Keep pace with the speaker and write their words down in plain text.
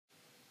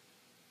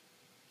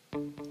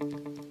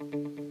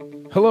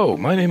Hello,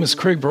 my name is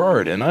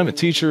CBerard, and I'm a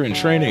teacher in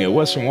training at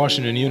Western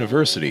Washington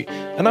University,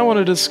 and I want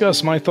to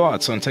discuss my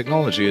thoughts on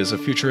technology as a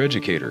future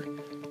educator.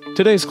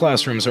 Today's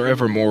classrooms are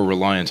ever more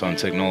reliant on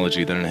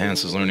technology that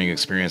enhances learning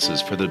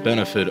experiences for the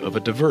benefit of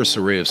a diverse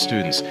array of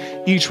students,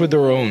 each with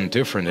their own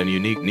different and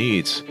unique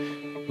needs,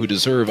 who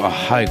deserve a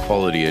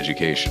high-quality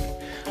education.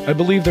 I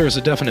believe there is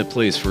a definite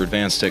place for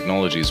advanced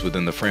technologies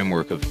within the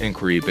framework of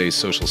inquiry-based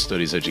social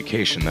studies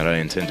education that I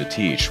intend to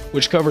teach,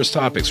 which covers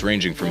topics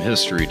ranging from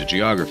history to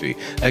geography,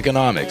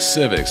 economics,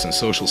 civics, and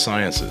social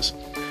sciences.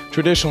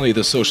 Traditionally,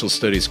 the social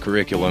studies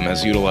curriculum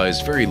has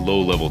utilized very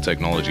low-level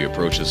technology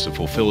approaches to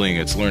fulfilling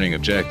its learning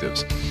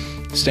objectives.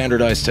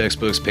 Standardized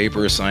textbooks,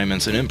 paper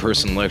assignments, and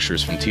in-person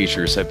lectures from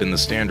teachers have been the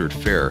standard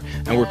fare,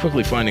 and we're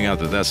quickly finding out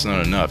that that's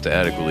not enough to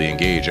adequately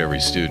engage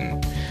every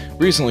student.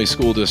 Recently,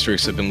 school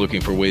districts have been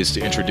looking for ways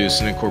to introduce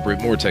and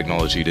incorporate more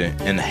technology to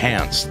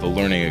enhance the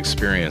learning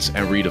experience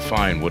and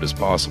redefine what is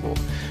possible.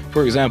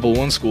 For example,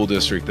 one school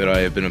district that I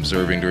have been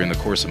observing during the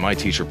course of my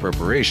teacher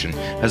preparation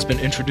has been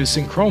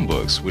introducing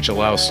Chromebooks, which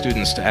allow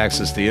students to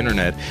access the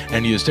internet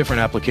and use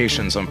different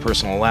applications on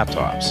personal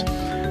laptops.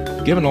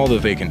 Given all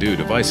that they can do,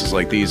 devices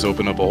like these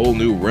open up a whole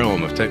new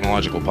realm of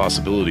technological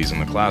possibilities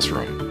in the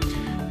classroom.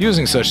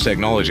 Using such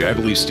technology, I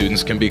believe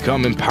students can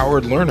become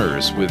empowered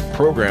learners with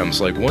programs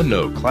like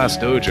OneNote,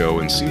 ClassDojo,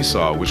 and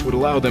Seesaw, which would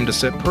allow them to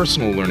set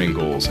personal learning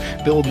goals,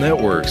 build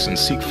networks, and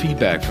seek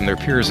feedback from their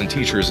peers and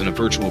teachers in a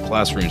virtual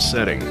classroom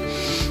setting.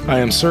 I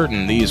am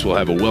certain these will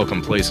have a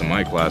welcome place in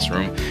my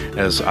classroom,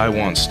 as I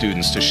want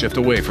students to shift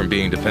away from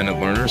being dependent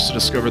learners to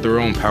discover their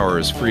own power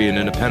as free and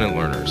independent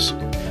learners.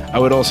 I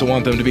would also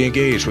want them to be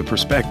engaged with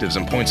perspectives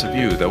and points of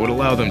view that would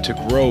allow them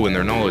to grow in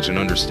their knowledge and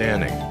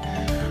understanding.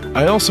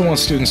 I also want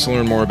students to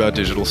learn more about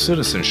digital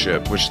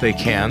citizenship, which they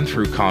can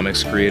through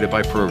comics created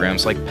by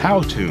programs like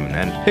Powtoon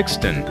and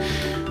Pixton,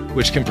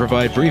 which can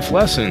provide brief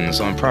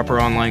lessons on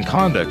proper online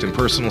conduct and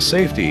personal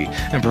safety,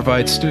 and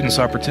provide students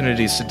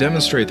opportunities to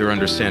demonstrate their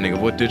understanding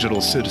of what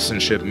digital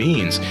citizenship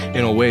means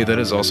in a way that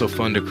is also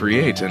fun to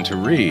create and to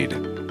read.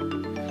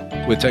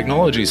 With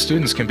technology,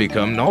 students can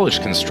become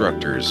knowledge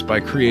constructors by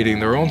creating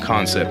their own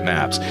concept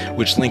maps,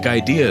 which link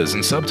ideas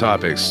and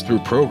subtopics through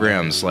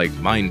programs like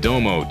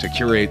Mindomo to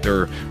curate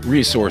their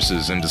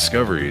resources and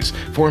discoveries,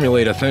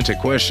 formulate authentic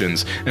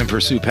questions, and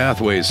pursue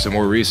pathways to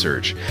more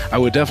research. I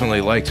would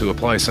definitely like to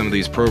apply some of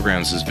these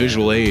programs as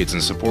visual aids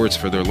and supports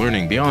for their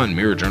learning beyond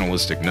mere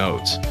journalistic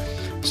notes.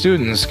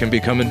 Students can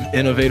become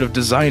innovative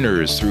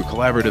designers through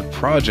collaborative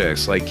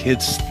projects like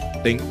Kids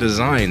Think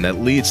Design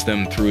that leads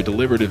them through a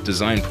deliberative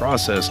design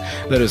process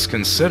that is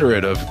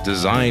considerate of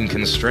design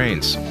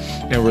constraints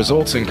and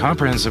results in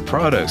comprehensive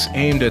products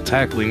aimed at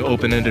tackling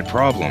open-ended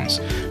problems.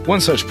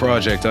 One such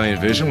project I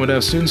envision would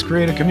have students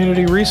create a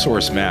community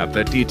resource map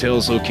that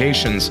details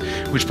locations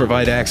which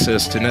provide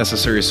access to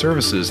necessary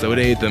services that would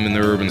aid them in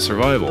their urban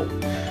survival.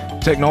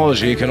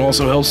 Technology can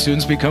also help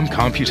students become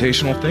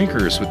computational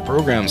thinkers with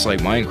programs like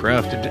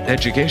Minecraft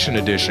Education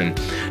Edition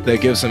that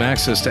gives them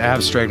access to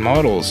abstract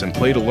models and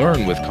play to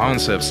learn with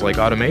concepts like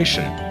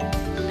automation.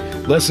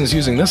 Lessons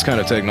using this kind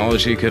of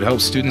technology could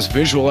help students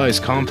visualize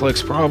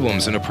complex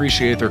problems and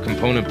appreciate their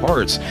component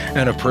parts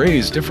and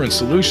appraise different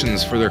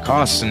solutions for their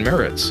costs and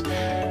merits.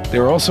 They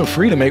are also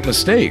free to make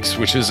mistakes,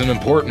 which is an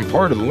important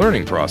part of the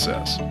learning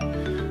process.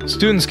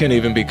 Students can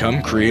even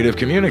become creative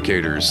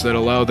communicators that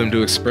allow them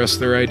to express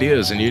their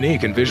ideas in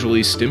unique and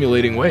visually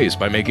stimulating ways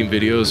by making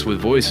videos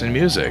with voice and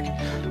music.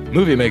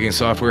 Movie-making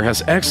software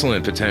has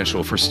excellent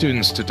potential for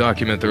students to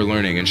document their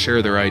learning and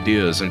share their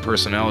ideas and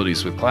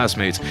personalities with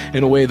classmates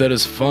in a way that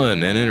is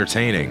fun and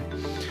entertaining.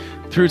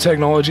 Through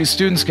technology,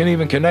 students can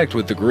even connect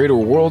with the greater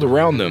world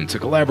around them to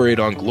collaborate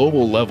on a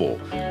global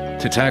level,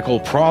 to tackle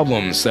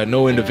problems that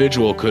no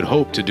individual could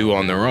hope to do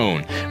on their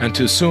own, and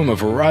to assume a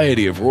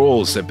variety of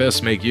roles that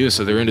best make use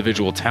of their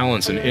individual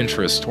talents and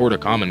interests toward a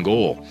common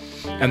goal.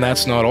 And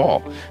that's not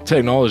all.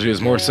 Technology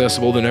is more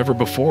accessible than ever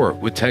before,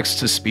 with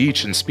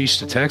text-to-speech and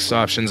speech-to-text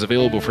options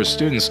available for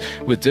students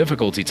with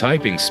difficulty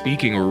typing,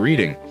 speaking, or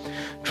reading.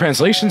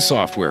 Translation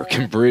software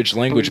can bridge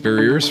language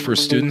barriers for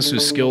students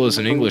whose skill as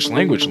an English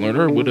language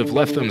learner would have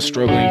left them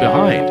struggling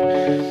behind.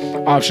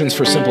 Options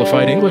for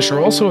simplified English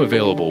are also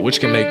available, which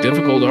can make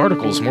difficult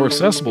articles more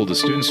accessible to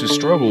students who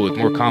struggle with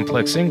more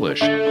complex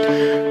English.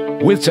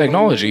 With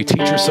technology,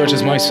 teachers such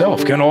as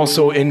myself can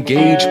also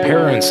engage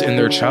parents in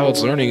their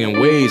child's learning in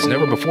ways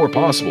never before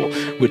possible,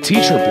 with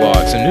teacher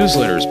blogs and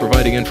newsletters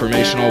providing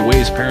information on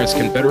ways parents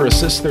can better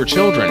assist their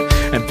children,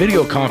 and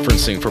video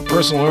conferencing for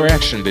personal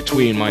interaction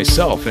between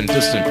myself and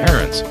distant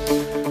parents.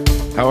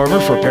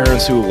 However, for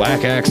parents who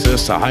lack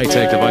access to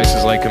high-tech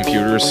devices like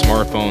computers,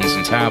 smartphones,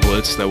 and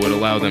tablets that would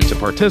allow them to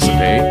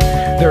participate,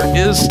 there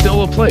is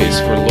still a place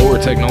for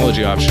lower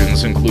technology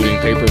options, including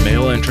paper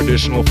mail and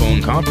traditional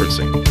phone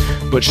conferencing.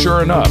 But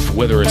sure enough,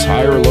 whether it's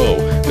high or low,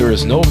 there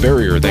is no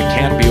barrier that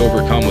can't be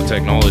overcome with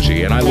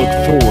technology, and I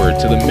look forward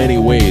to the many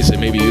ways it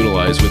may be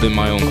utilized within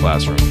my own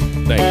classroom.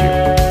 Thank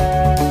you.